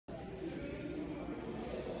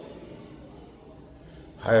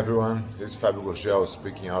Hi everyone, this is Fabio Gurgel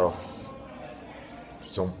speaking out of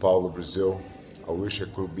São Paulo, Brazil. I wish I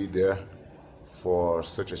could be there for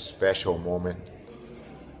such a special moment,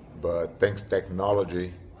 but thanks to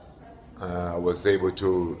technology, I was able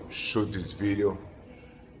to shoot this video,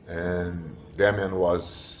 and Damian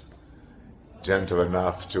was gentle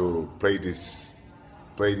enough to play this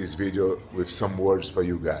video with some words for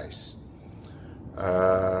you guys.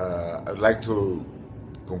 I'd like to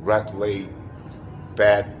congratulate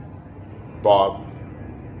Pat, Bob,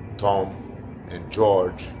 Tom, and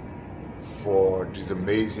George for this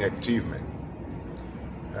amazing achievement.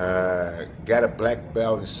 Get a black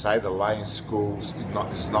belt inside the Lion schools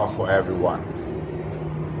is not for everyone.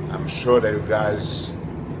 I'm sure that you guys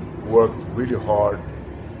worked really hard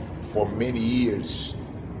for many years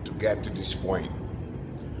to get to this point.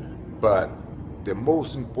 But the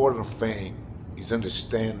most important thing is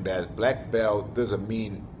understand that black belt doesn't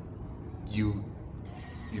mean you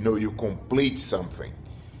complete something.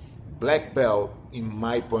 Black belt, in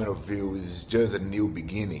my point of view, is just a new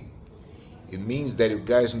beginning. It means that you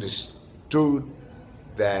guys understood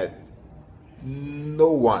that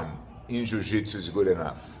no one in Jiu Jitsu is good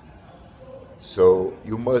enough. So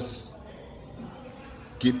you must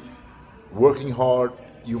keep working hard,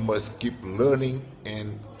 you must keep learning,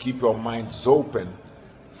 and keep your minds open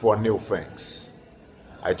for new things.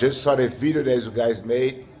 I just saw the video that you guys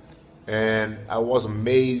made, and I was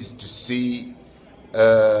amazed to see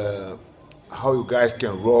how you guys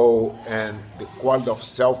can roll, and the quality of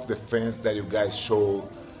self-defense that you guys show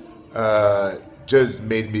just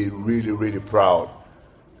made me really, really proud.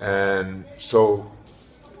 And so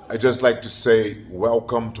I just like to say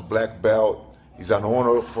welcome to Black Belt. It's an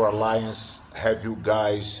honor for Alliance have you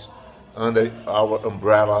guys under our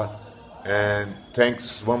umbrella, and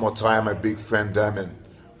thanks one more time, my big friend Damon,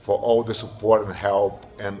 for all the support and help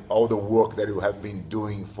and all the work that you have been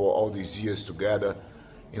doing for all these years together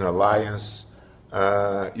in Alliance.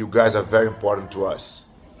 You guys are very important to us.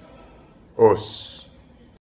 Us.